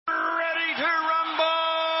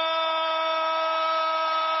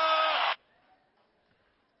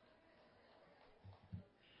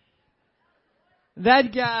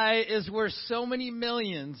That guy is worth so many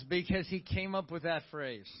millions because he came up with that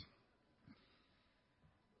phrase.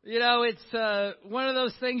 You know, it's one of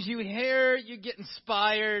those things you hear, you get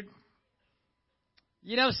inspired.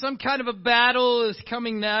 You know, some kind of a battle is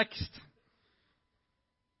coming next.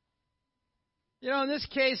 You know, in this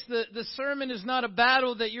case, the sermon is not a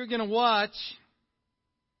battle that you're going to watch.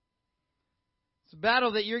 It's a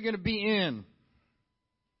battle that you're going to be in.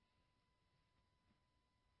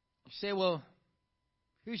 You say, well,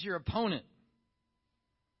 who's your opponent?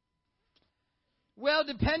 Well,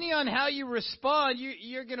 depending on how you respond,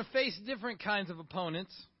 you're going to face different kinds of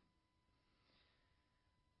opponents.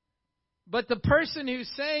 But the person who's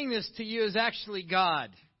saying this to you is actually God.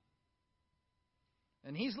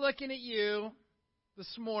 And He's looking at you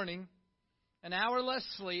this morning, an hour less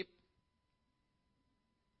sleep,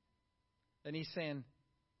 and He's saying,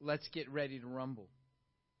 let's get ready to rumble.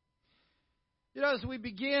 You know, as we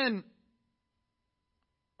begin,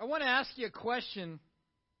 I want to ask you a question.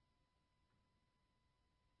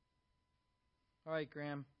 All right,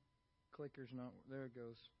 Graham. Clicker's not. There it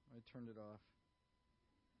goes. I turned it off.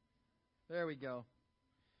 There we go.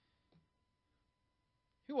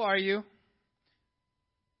 Who are you?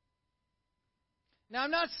 Now,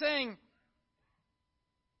 I'm not saying,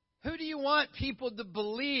 who do you want people to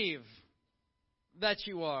believe that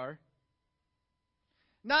you are?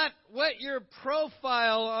 Not what your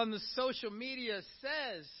profile on the social media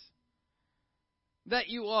says that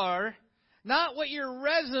you are. Not what your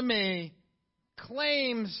resume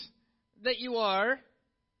claims that you are.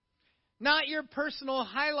 Not your personal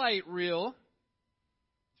highlight reel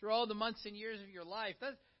through all the months and years of your life.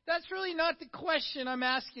 That's really not the question I'm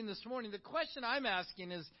asking this morning. The question I'm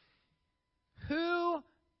asking is, who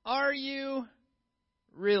are you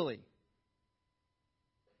really?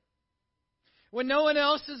 When no one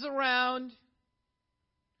else is around,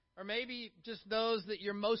 or maybe just those that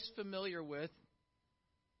you're most familiar with,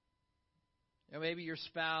 you know, maybe your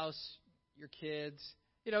spouse, your kids,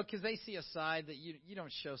 you know, because they see a side that you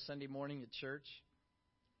don't show Sunday morning at church.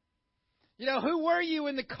 You know, who were you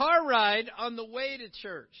in the car ride on the way to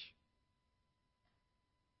church?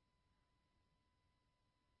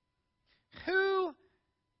 Who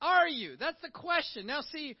are you? That's the question. Now,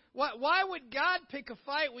 see, why would God pick a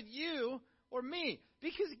fight with you or me?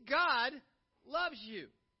 Because God loves you.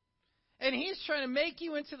 And He's trying to make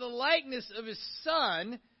you into the likeness of His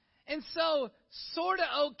Son. And so, sort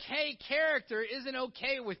of okay character isn't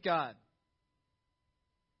okay with God.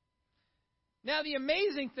 Now, the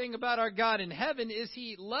amazing thing about our God in heaven is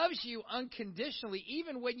He loves you unconditionally,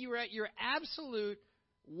 even when you're at your absolute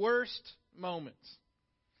worst moments.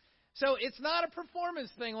 So it's not a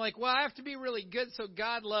performance thing like, well, I have to be really good so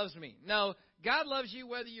God loves me. No, God loves you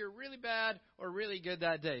whether you're really bad or really good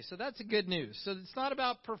that day. So that's the good news. So it's not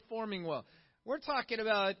about performing well. We're talking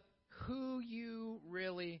about who you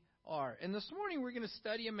really are. And this morning we're going to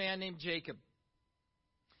study a man named Jacob.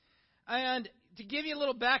 And to give you a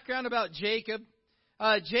little background about Jacob,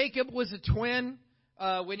 Jacob was a twin.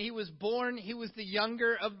 When he was born, he was the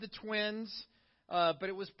younger of the twins. But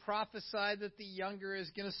it was prophesied that the younger is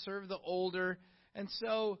going to serve the older. And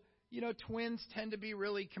so, you know, twins tend to be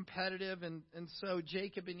really competitive. And so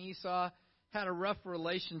Jacob and Esau had a rough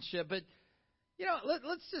relationship. But, you know,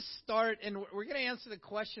 let's just start. And we're going to answer the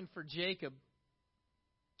question for Jacob.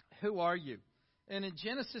 Who are you? And in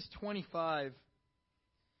Genesis 25,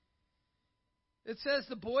 it says,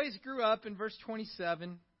 the boys grew up in verse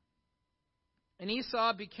 27. And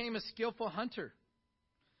Esau became a skillful hunter,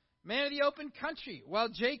 man of the open country, while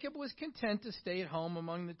Jacob was content to stay at home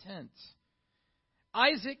among the tents.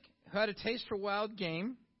 Isaac, who had a taste for wild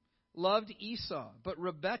game, loved Esau, but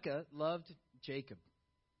Rebekah loved Jacob.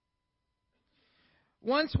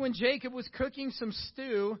 Once when Jacob was cooking some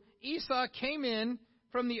stew, Esau came in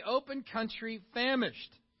from the open country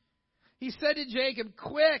famished. He said to Jacob,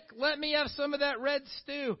 quick, let me have some of that red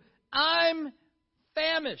stew. I'm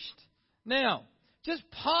famished. Now, just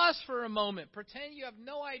pause for a moment. Pretend you have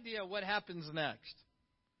no idea what happens next.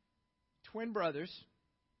 Twin brothers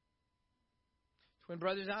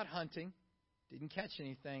out hunting, didn't catch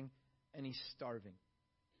anything, and he's starving.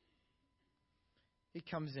 He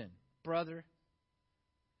comes in. Brother,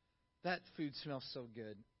 that food smells so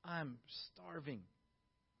good. I'm starving.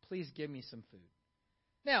 Please give me some food.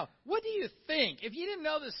 Now, what do you think? If you didn't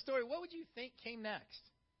know this story, what would you think came next?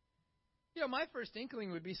 You know, my first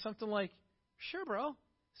inkling would be something like, sure, bro,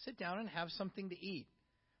 sit down and have something to eat.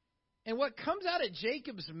 And what comes out of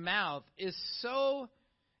Jacob's mouth is so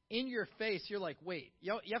in your face, you're like, wait,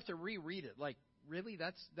 you have to reread it. Like, really?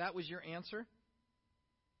 That was your answer?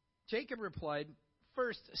 Jacob replied,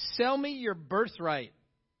 first, sell me your birthright.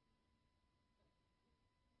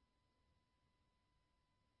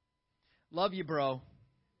 Love you, bro.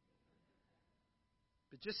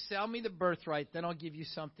 But just sell me the birthright, then I'll give you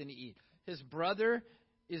something to eat. His brother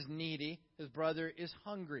is needy. His brother is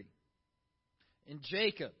hungry. And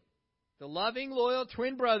Jacob, the loving, loyal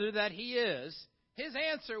twin brother that he is, his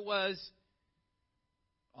answer was,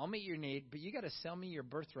 I'll meet your need, but you got to sell me your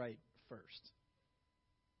birthright first.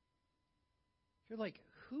 You're like,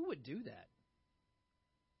 who would do that?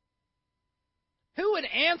 Who would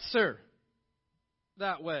answer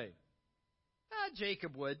that way?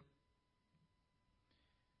 Jacob would.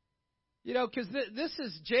 You know, because this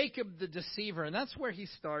is Jacob the deceiver, and that's where he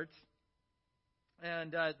starts.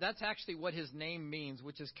 And that's actually what his name means,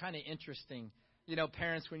 which is kind of interesting. You know,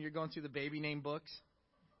 parents, when you're going through the baby name books.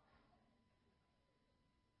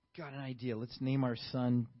 Got an idea. Let's name our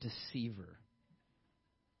son Deceiver.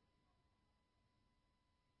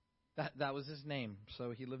 That was his name,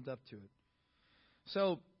 so he lived up to it.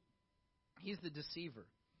 So he's the deceiver.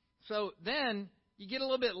 So then you get a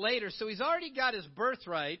little bit later. So he's already got his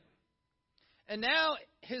birthright. And now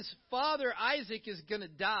his father Isaac is going to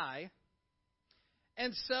die.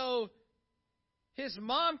 And so his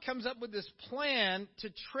mom comes up with this plan to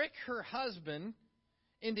trick her husband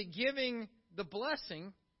into giving the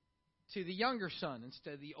blessing to the younger son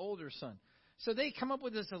instead of the older son. So they come up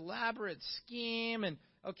with this elaborate scheme, and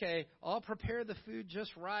okay, I'll prepare the food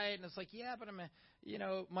just right. And it's like, yeah, but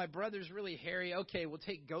my brother's really hairy. Okay, we'll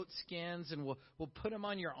take goat skins and we'll put them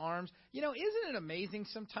on your arms. You know, isn't it amazing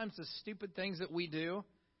sometimes the stupid things that we do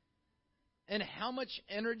and how much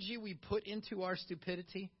energy we put into our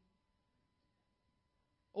stupidity?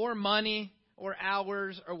 Or money or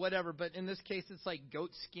hours or whatever. But in this case, it's like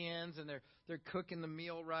goat skins, and they're cooking the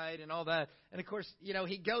meal right and all that. And of course, you know,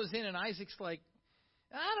 he goes in and Isaac's like,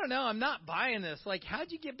 I don't know, I'm not buying this. Like,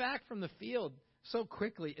 how'd you get back from the field so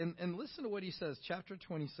quickly? And listen to what he says, chapter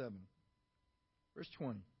 27, verse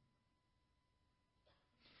 20.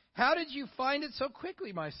 How did you find it so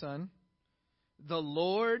quickly, my son? The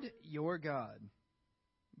Lord your God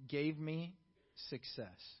gave me success.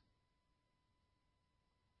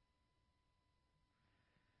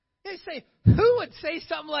 They say, who would say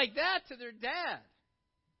something like that to their dad?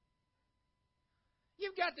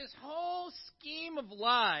 You've got this whole scheme of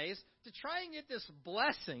lies to try and get this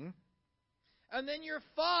blessing. And then your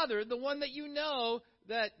father, the one that you know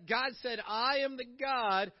that God said, I am the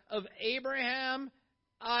God of Abraham,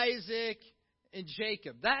 Isaac, and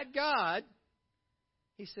Jacob. That God,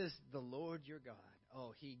 he says, the Lord your God.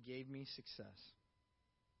 Oh, he gave me success.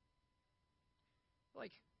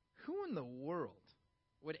 Like, who in the world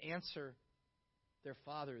would answer their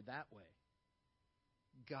father that way?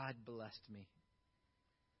 God blessed me.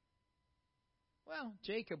 Well,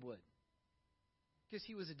 Jacob would, because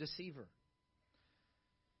he was a deceiver.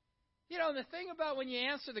 You know, the thing about when you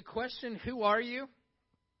answer the question, who are you?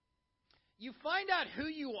 You find out who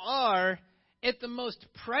you are at the most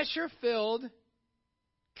pressure-filled,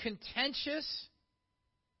 contentious,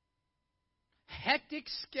 hectic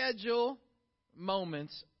schedule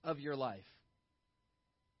moments of your life.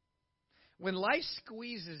 When life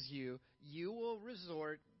squeezes you, you will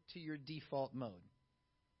resort to your default mode.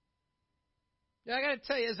 Yeah, I got to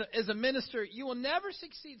tell you, as a minister, you will never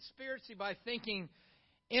succeed spiritually by thinking,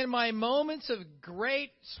 in my moments of great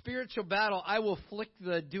spiritual battle, I will flick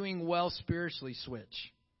the doing well spiritually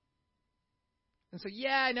switch. And so,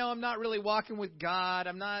 yeah, I know I'm not really walking with God.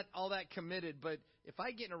 I'm not all that committed. But if I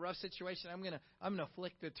get in a rough situation, I'm gonna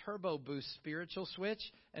flick the turbo boost spiritual switch,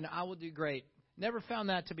 and I will do great. Never found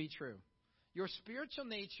that to be true. Your spiritual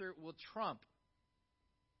nature will trump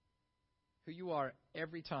who you are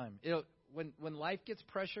every time. When life gets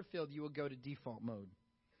pressure-filled, you will go to default mode.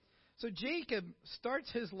 So Jacob starts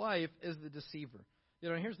his life as the deceiver. You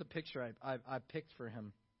know, here's the picture I picked for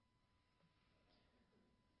him.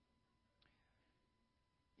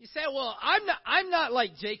 You say, well, I'm not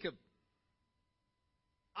like Jacob.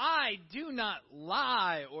 I do not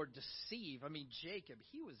lie or deceive. I mean, Jacob,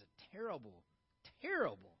 he was a terrible,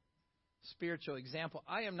 terrible spiritual example.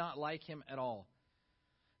 I am not like him at all.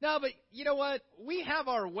 No, but you know what? We have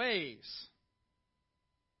our ways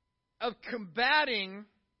of combating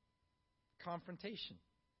confrontation.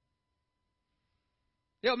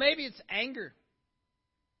 You know, maybe it's anger.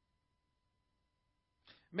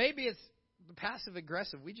 Maybe it's the passive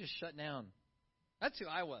aggressive. We just shut down. That's who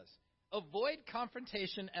I was. Avoid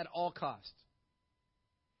confrontation at all costs.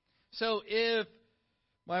 So if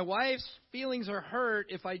my wife's feelings are hurt,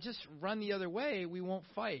 if I just run the other way, we won't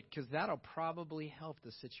fight, because that'll probably help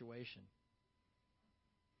the situation.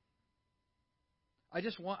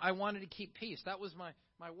 I wanted to keep peace. That was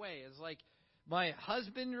my way. It's like my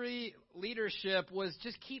husbandry leadership was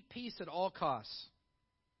just keep peace at all costs.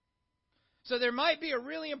 So there might be a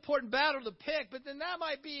really important battle to pick, but then that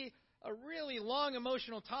might be a really long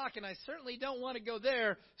emotional talk, and I certainly don't want to go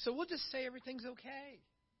there, so we'll just say everything's okay.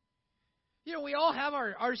 We all have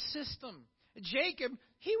our system. Jacob,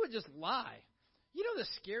 he would just lie. The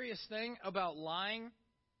scariest thing about lying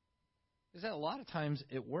is that a lot of times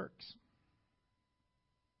it works.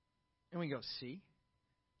 And we go, see,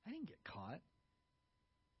 I didn't get caught.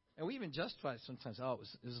 And we even justify it sometimes. Oh,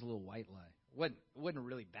 it was a little white lie. It wasn't a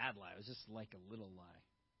really bad lie. It was just like a little lie.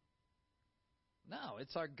 No,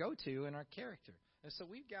 it's our go-to and our character. And so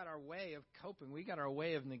we've got our way of coping. We've got our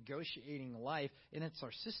way of negotiating life, and it's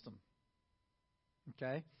our system.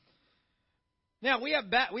 Okay? Now, we have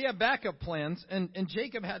backup plans, and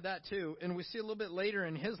Jacob had that too. And we see a little bit later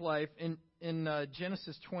in his life, in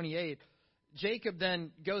Genesis 28, Jacob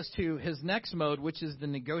then goes to his next mode, which is the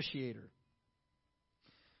negotiator.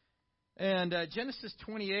 And Genesis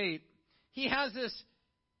 28, he has this,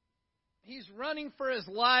 he's running for his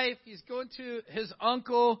life. He's going to his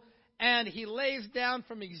uncle, and he lays down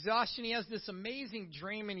from exhaustion. He has this amazing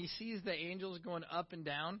dream, and he sees the angels going up and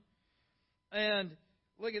down. And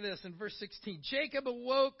look at this in verse 16. Jacob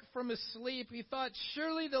awoke from his sleep. He thought,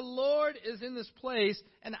 surely the Lord is in this place,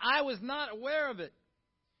 and I was not aware of it.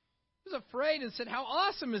 He was afraid and said, how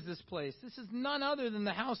awesome is this place? This is none other than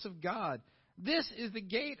the house of God. This is the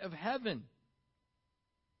gate of heaven.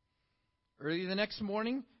 Early the next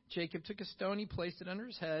morning, Jacob took a stone, he placed it under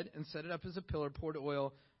his head, and set it up as a pillar, poured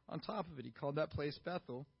oil on top of it. He called that place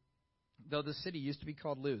Bethel, though the city used to be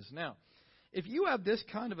called Luz. Now, if you have this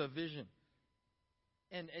kind of a vision,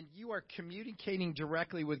 and you are communicating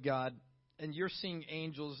directly with God, and you're seeing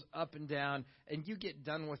angels up and down, and you get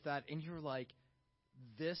done with that, and you're like,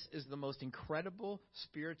 this is the most incredible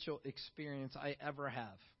spiritual experience I ever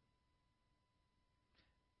have.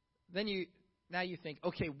 Then you think,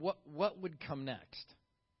 okay, what would come next?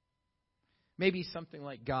 Maybe something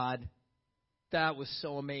like, God, that was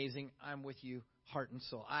so amazing. I'm with you, heart and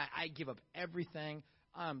soul. I give up everything.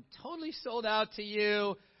 I'm totally sold out to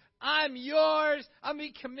you. I'm yours. I'm going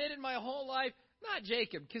to be committed my whole life. Not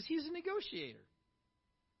Jacob, because he's a negotiator.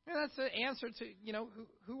 And that's the answer to,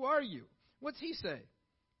 who are you? What's he say?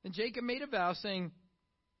 And Jacob made a vow saying,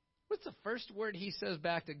 what's the first word he says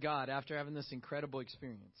back to God after having this incredible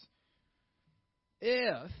experience?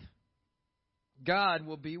 If God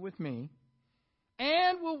will be with me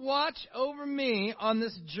and will watch over me on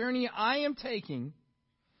this journey I am taking,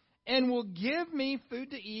 and will give me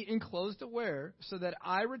food to eat and clothes to wear, so that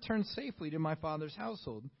I return safely to my father's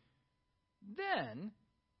household, then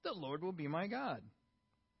the Lord will be my God.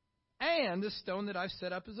 And the stone that I've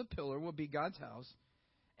set up as a pillar will be God's house.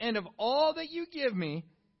 And of all that you give me,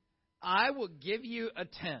 I will give you a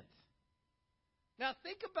tenth. Now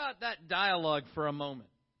think about that dialogue for a moment.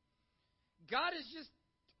 God has just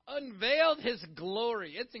unveiled his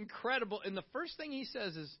glory. It's incredible. And the first thing he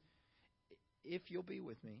says is, if you'll be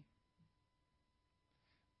with me,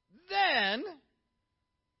 then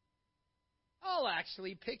I'll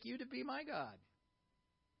actually pick you to be my God.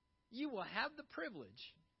 You will have the privilege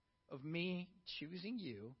of me choosing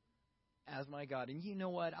you as my God. And you know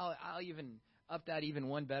what? I'll even up that even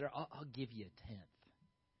one better. I'll give you a tenth.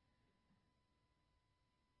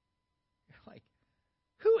 You're like,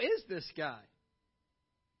 who is this guy?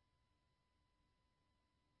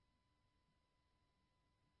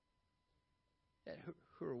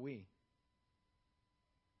 Who are we?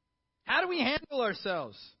 How do we handle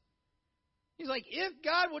ourselves? He's like, if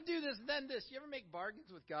God will do this, then this. You ever make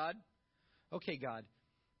bargains with God? Okay, God,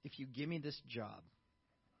 if you give me this job.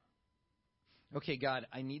 Okay, God,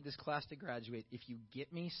 I need this class to graduate. If you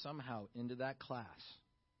get me somehow into that class,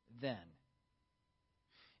 then.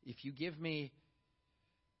 If you give me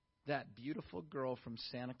that beautiful girl from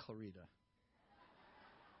Santa Clarita.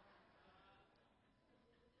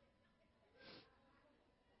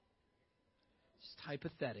 Just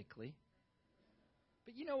hypothetically.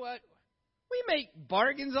 But you know what? We make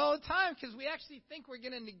bargains all the time because we actually think we're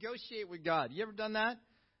going to negotiate with God. You ever done that?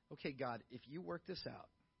 Okay, God, if you work this out,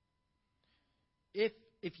 if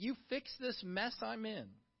you fix this mess I'm in,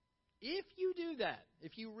 if you do that,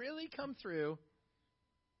 if you really come through,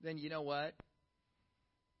 then you know what?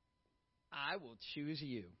 I will choose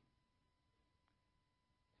you.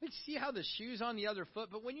 You see how the shoe's on the other foot?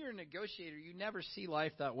 But when you're a negotiator, you never see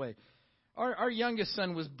life that way. Our youngest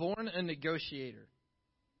son was born a negotiator.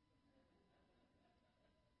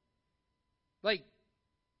 Like,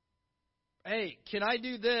 hey, can I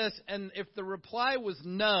do this? And if the reply was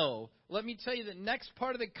no, let me tell you the next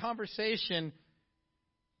part of the conversation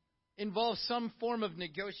involves some form of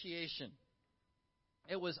negotiation.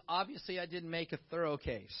 It was obviously I didn't make a thorough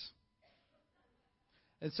case.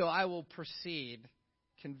 And so I will proceed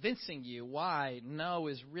convincing you why no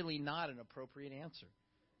is really not an appropriate answer.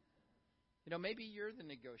 Maybe you're the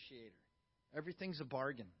negotiator. Everything's a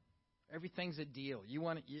bargain. Everything's a deal.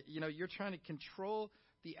 You're trying to control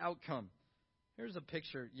the outcome. Here's a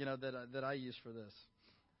picture, that I use for this.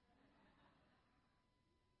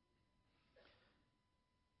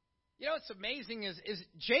 What's amazing is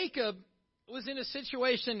Jacob was in a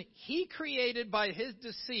situation he created by his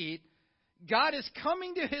deceit. God is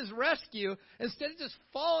coming to his rescue. Instead of just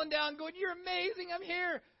falling down going, "You're amazing, I'm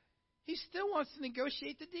here," he still wants to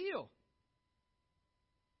negotiate the deal.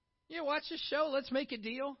 Watch the show, Let's Make a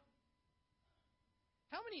Deal.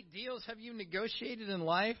 How many deals have you negotiated in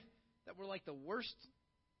life that were like the worst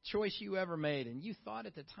choice you ever made, and you thought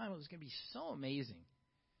at the time it was going to be so amazing?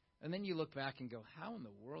 And then you look back and go, how in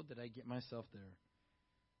the world did I get myself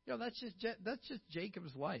there? That's just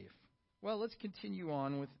Jacob's life. Well, let's continue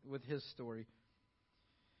on with his story.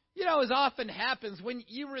 As often happens, when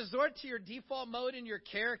you resort to your default mode in your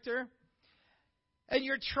character, and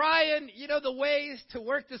you're trying, the ways to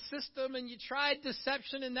work the system, and you tried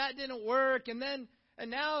deception, and that didn't work, and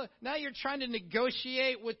now you're trying to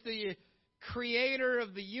negotiate with the creator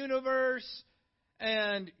of the universe,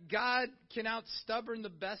 and God can out-stubborn the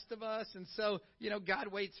best of us, and so, God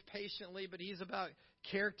waits patiently, but he's about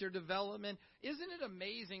character development. Isn't it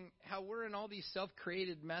amazing how we're in all these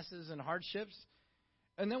self-created messes and hardships,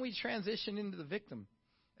 and then we transition into the victim?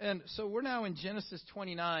 And so we're now in Genesis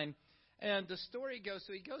 29, and the story goes,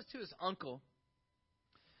 so he goes to his uncle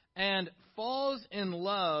and falls in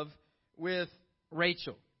love with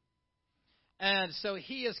Rachel. And so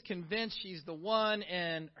he is convinced she's the one,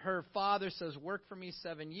 and her father says, "Work for me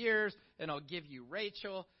 7 years, and I'll give you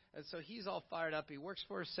Rachel." And so he's all fired up. He works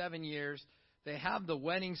for her 7 years. They have the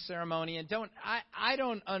wedding ceremony, and I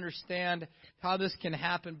don't understand how this can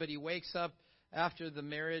happen, but he wakes up after the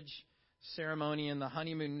marriage ceremony and the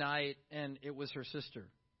honeymoon night, and it was her sister.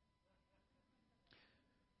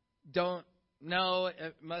 Don't know.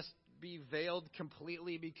 It must be veiled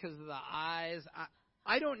completely because of the eyes.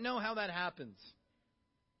 I don't know how that happens.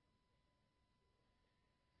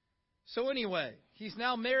 So anyway, he's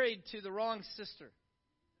now married to the wrong sister.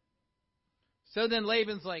 So then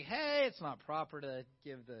Laban's like, "Hey, it's not proper to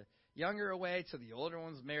give the younger away till the older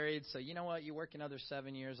one's married. So you know what? You work another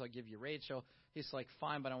 7 years. I'll give you Rachel." He's like,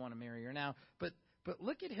 "Fine, but I want to marry her now." But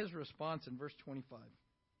look at his response in verse 25.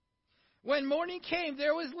 When morning came,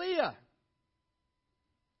 there was Leah.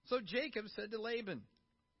 So Jacob said to Laban,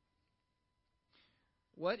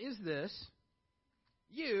 "What is this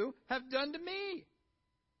you have done to me?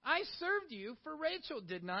 I served you for Rachel,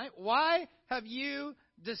 didn't I? Why have you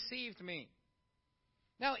deceived me?"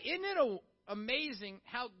 Now, isn't it amazing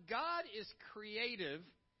how God is creative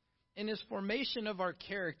in his formation of our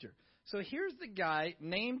character? So here's the guy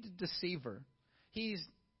named Deceiver. He's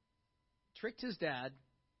tricked his dad,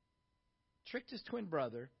 tricked his twin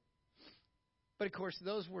brother. But, of course,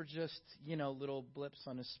 those were just, little blips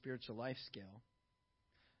on his spiritual life scale.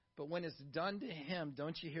 But when it's done to him,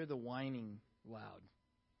 don't you hear the whining loud?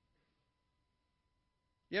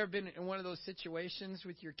 You ever been in one of those situations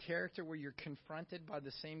with your character where you're confronted by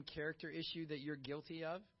the same character issue that you're guilty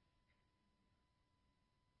of?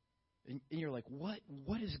 And you're like, what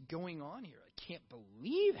is going on here? I can't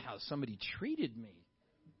believe how somebody treated me.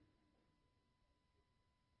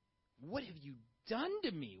 What have you done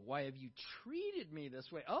to me? Why have you treated me this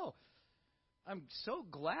way? Oh, I'm so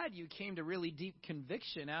glad you came to really deep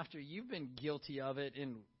conviction after you've been guilty of it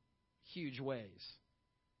in huge ways.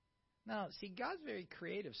 Now, see, God's very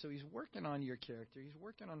creative, so he's working on your character. He's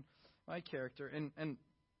working on my character. And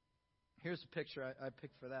here's a picture I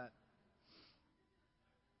picked for that.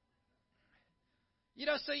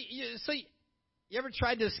 So you ever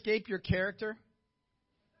tried to escape your character?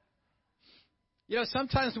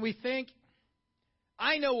 Sometimes we think,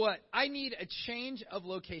 I know what, I need a change of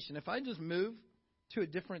location. If I just move to a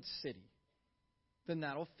different city, then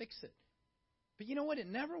that'll fix it. But you know what? It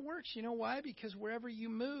never works. You know why? Because wherever you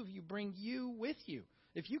move, you bring you with you.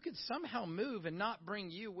 If you could somehow move and not bring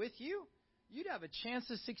you with you, you'd have a chance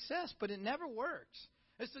of success, but it never works.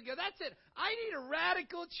 And so that's it. I need a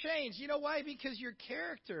radical change. You know why? Because your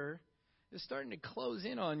character is starting to close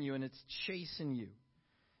in on you, and it's chasing you.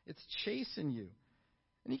 It's chasing you.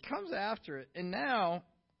 And he comes after it. And now,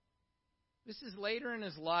 this is later in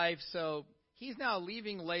his life, so he's now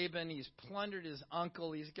leaving Laban. He's plundered his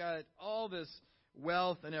uncle. He's got all this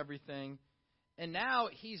wealth and everything. And now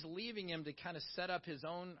he's leaving him to kind of set up his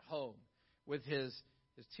own home with his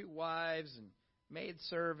 2 wives and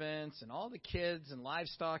maidservants and all the kids and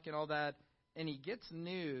livestock and all that. And he gets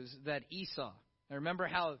news that Esau, now remember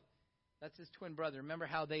how That's his twin brother. Remember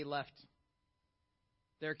how they left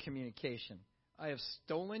their communication. I have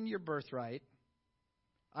stolen your birthright.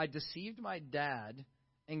 I deceived my dad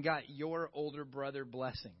and got your older brother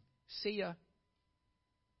blessing. See ya.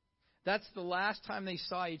 That's the last time they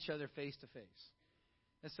saw each other face to face.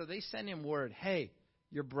 And so they send him word, hey,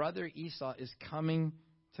 your brother Esau is coming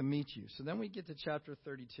to meet you. So then we get to chapter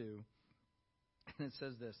 32, and it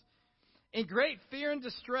says this. In great fear and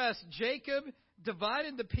distress, Jacob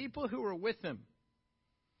divided the people who were with him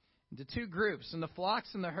into two groups, and the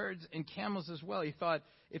flocks and the herds and camels as well. He thought,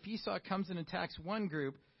 if Esau comes and attacks one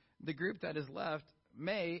group, the group that is left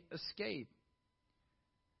may escape.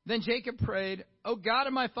 Then Jacob prayed, O God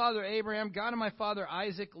of my father Abraham, God of my father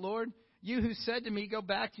Isaac, Lord, you who said to me, go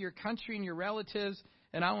back to your country and your relatives,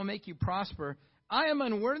 and I will make you prosper. I am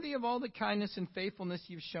unworthy of all the kindness and faithfulness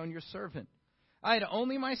you've shown your servant. I had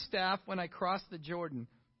only my staff when I crossed the Jordan,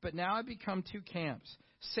 but now I've become two camps.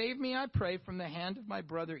 Save me, I pray, from the hand of my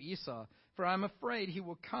brother Esau, for I'm afraid he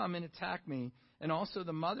will come and attack me, and also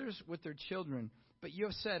the mothers with their children. But you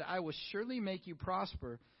have said, I will surely make you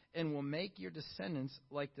prosper, and will make your descendants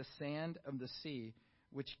like the sand of the sea,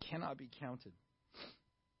 which cannot be counted.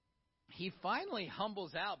 He finally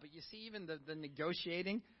humbles out, but you see even the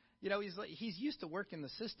negotiating, he's used to working the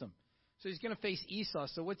system. So he's going to face Esau.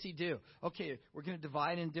 So what's he do? Okay, we're going to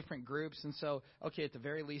divide in different groups. And so, okay, at the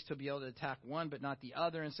very least, he'll be able to attack one, but not the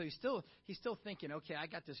other. And so he's still thinking, okay, I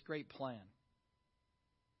got this great plan.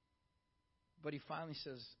 But he finally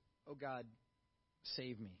says, oh, God,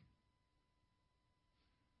 save me.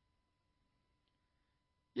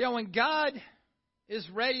 When God is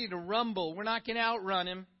ready to rumble, we're not going to outrun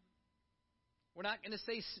him. We're not going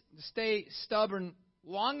to stay stubborn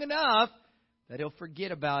long enough that he'll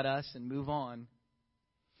forget about us and move on.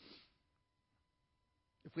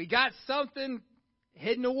 If we got something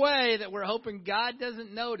hidden away that we're hoping God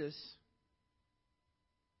doesn't notice,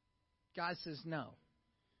 God says no.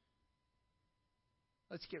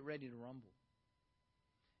 Let's get ready to rumble.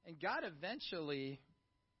 And God eventually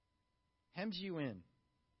hems you in,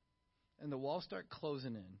 and the walls start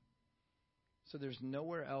closing in, so there's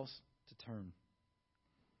nowhere else to turn.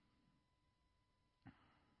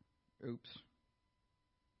 Oops.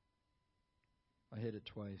 I hit it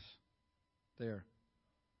twice. There.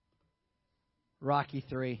 Rocky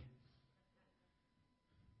 3.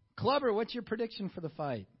 Clubber, what's your prediction for the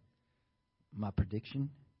fight? My prediction?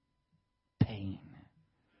 Pain.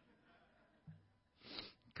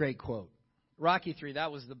 Great quote. Rocky 3,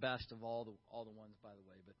 that was the best of all the ones, by the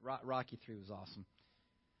way. But Rocky 3 was awesome.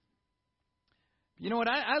 You know what?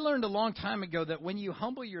 I learned a long time ago that when you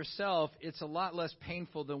humble yourself, it's a lot less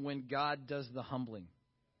painful than when God does the humbling.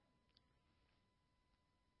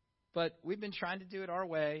 But we've been trying to do it our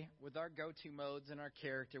way with our go-to modes and our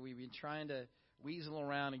character. We've been trying to weasel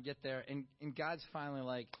around and get there. And God's finally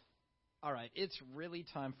like, all right, it's really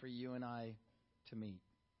time for you and I to meet.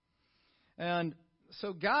 And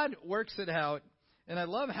so God works it out. And I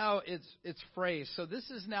love how it's phrased. So this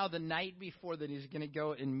is now the night before that he's going to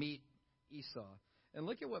go and meet Esau. And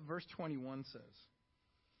look at what verse 21 says.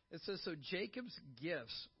 It says, so Jacob's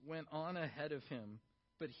gifts went on ahead of him,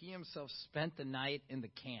 but he himself spent the night in the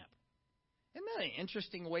camp. Isn't that an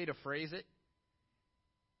interesting way to phrase it?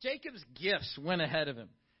 Jacob's gifts went ahead of him.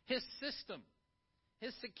 His system,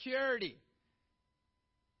 his security,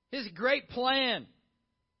 his great plan.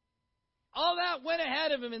 All that went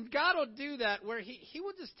ahead of him, and God will do that where he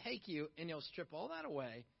will just take you and he'll strip all that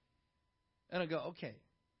away. And he'll go, okay,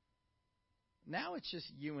 now it's just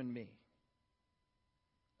you and me.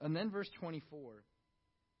 And then verse 24,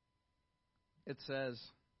 it says,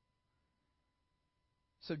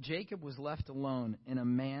 so Jacob was left alone, and a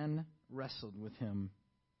man wrestled with him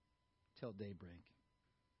till daybreak.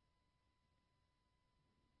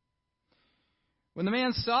 When the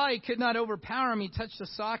man saw he could not overpower him, he touched the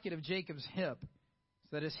socket of Jacob's hip, so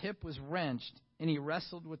that his hip was wrenched, and he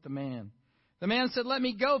wrestled with the man. The man said, let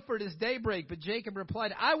me go, for it is daybreak. But Jacob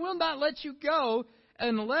replied, I will not let you go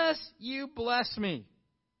unless you bless me.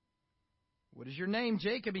 What is your name,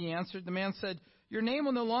 Jacob? He answered. The man said, your name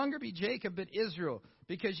will no longer be Jacob, but Israel,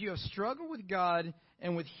 because you have struggled with God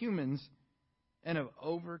and with humans and have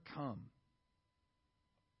overcome.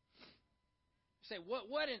 You say,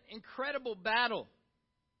 what an incredible battle.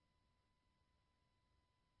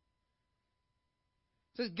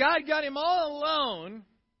 It says God got him all alone,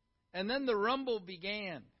 and then the rumble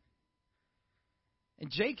began.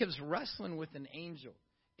 And Jacob's wrestling with an angel.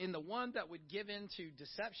 In the one that would give in to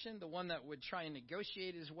deception, the one that would try and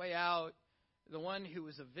negotiate his way out, the one who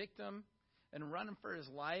was a victim and running for his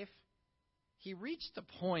life. He reached the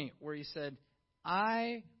point where he said,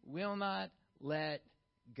 I will not let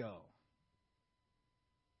go.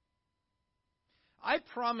 I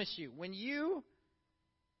promise you, when you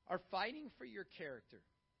are fighting for your character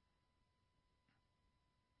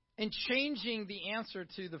and changing the answer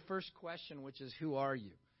to the first question, which is, who are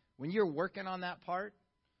you? When you're working on that part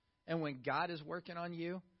and when God is working on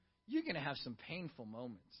you, you're going to have some painful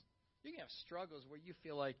moments. You're going to have struggles where you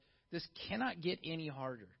feel like this cannot get any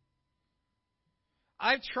harder.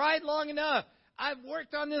 I've tried long enough. I've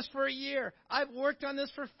worked on this for a year. I've worked on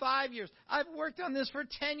this for 5 years. I've worked on this for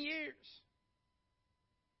 10 years.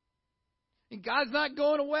 And God's not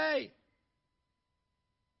going away.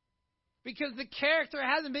 Because the character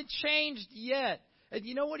hasn't been changed yet. And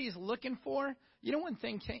you know what he's looking for? You know when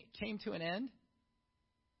things came to an end?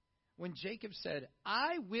 When Jacob said,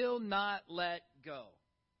 I will not let go.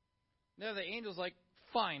 Now the angel's like,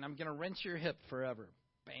 fine, I'm going to wrench your hip forever.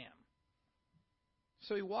 Bam.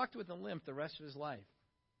 So he walked with a limp the rest of his life.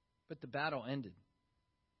 But the battle ended.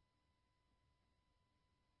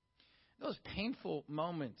 Those painful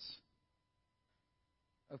moments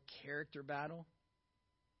of character battle,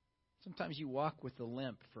 sometimes you walk with a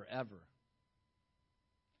limp forever.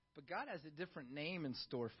 But God has a different name in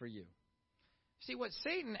store for you. See, what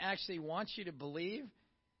Satan actually wants you to believe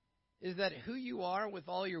is that who you are with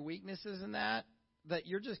all your weaknesses and that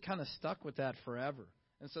you're just kind of stuck with that forever.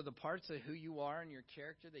 And so the parts of who you are and your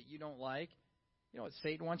character that you don't like, you know what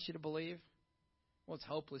Satan wants you to believe? Well, it's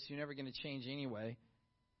hopeless. You're never going to change anyway.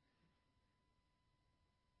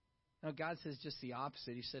 No, God says just the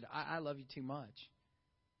opposite. He said, I love you too much.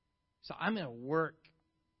 So I'm going to work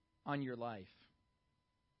on your life.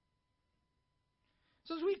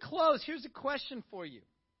 So as we close, here's a question for you.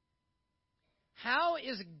 How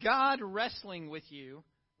is God wrestling with you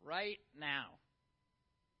right now?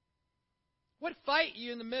 What fight are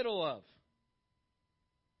you in the middle of?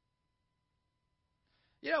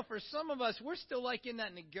 You know, for some of us, we're still like in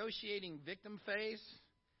that negotiating victim phase.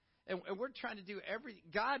 And we're trying to do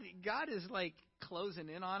God is like closing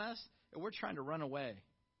in on us, and we're trying to run away.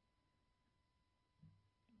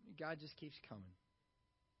 God just keeps coming.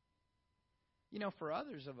 You know, for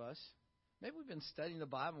others of us, maybe we've been studying the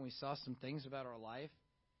Bible and we saw some things about our life,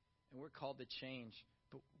 and we're called to change,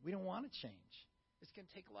 but we don't want to change. It's going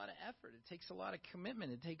to take a lot of effort. It takes a lot of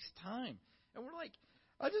commitment. It takes time. And we're like,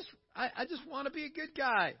 I just want to be a good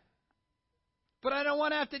guy, but I don't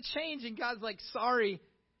want to have to change. And God's like, sorry,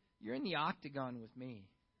 you're in the octagon with me.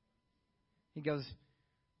 He goes,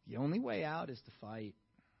 the only way out is to fight.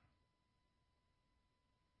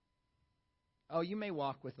 Oh, you may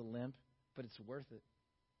walk with a limp, but it's worth it.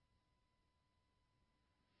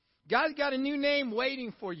 God's got a new name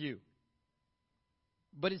waiting for you,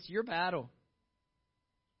 but it's your battle.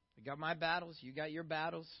 I got my battles. You got your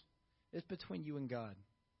battles. It's between you and God.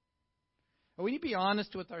 And we need to be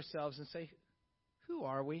honest with ourselves and say, who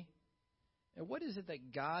are we? And what is it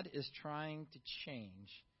that God is trying to change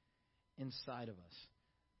inside of us?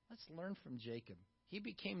 Let's learn from Jacob. He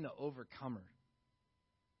became the overcomer.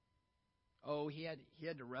 Oh, he had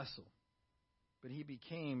to wrestle, but he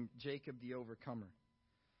became Jacob the overcomer.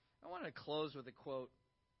 I want to close with a quote.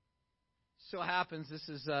 So happens this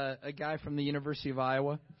is a guy from the University of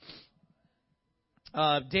Iowa.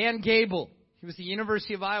 Dan Gable. He was the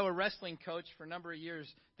University of Iowa wrestling coach for a number of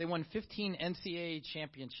years. They won 15 NCAA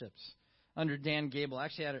championships under Dan Gable. I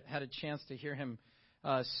actually had a chance to hear him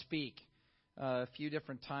speak a few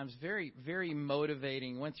different times. Very, very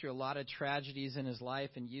motivating. Went through a lot of tragedies in his life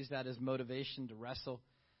and used that as motivation to wrestle.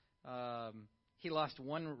 He lost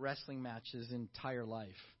one wrestling match his entire life.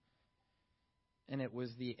 And it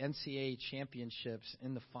was the NCAA championships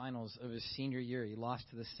in the finals of his senior year. He lost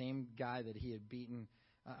to the same guy that he had beaten,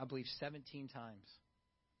 I believe, 17 times.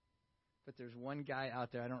 But there's one guy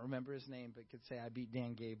out there, I don't remember his name, but could say, I beat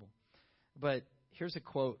Dan Gable. But here's a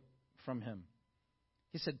quote from him.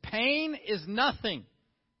 He said, pain is nothing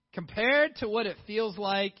compared to what it feels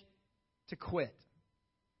like to quit.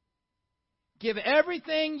 Give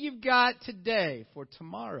everything you've got today, for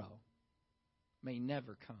tomorrow may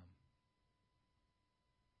never come.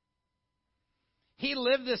 He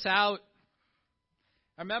lived this out.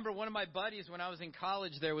 I remember one of my buddies when I was in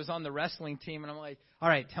college there was on the wrestling team, and I'm like, all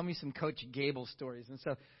right, tell me some Coach Gable stories. And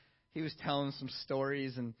so he was telling some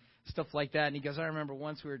stories and stuff like that. And he goes, I remember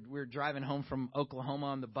once we were driving home from Oklahoma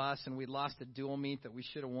on the bus, and we lost a dual meet that we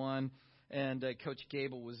should have won. And Coach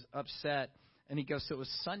Gable was upset. And he goes, so it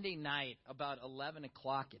was Sunday night, about 11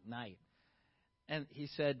 o'clock at night. And he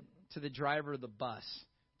said to the driver of the bus,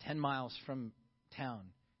 10 miles from town,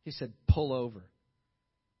 he said, pull over.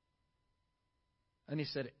 And he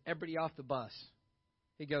said, everybody off the bus.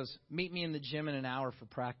 He goes, meet me in the gym in an hour for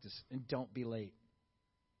practice, and don't be late.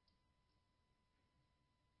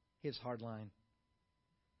 His hard line.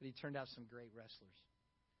 but he turned out some great wrestlers.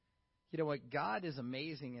 You know what? God is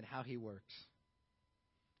amazing at how he works.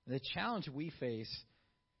 The challenge we face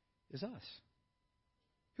is us.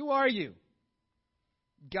 Who are you?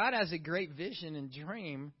 God has a great vision and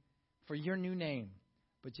dream for your new name,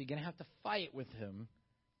 but you're going to have to fight with him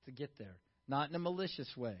to get there, not in a malicious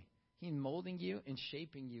way. He's molding you and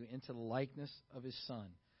shaping you into the likeness of his son.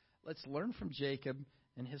 Let's learn from Jacob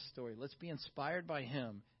and his story. Let's be inspired by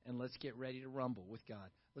him, and let's get ready to rumble with God.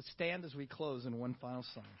 Let's stand as we close in one final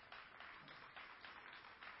song.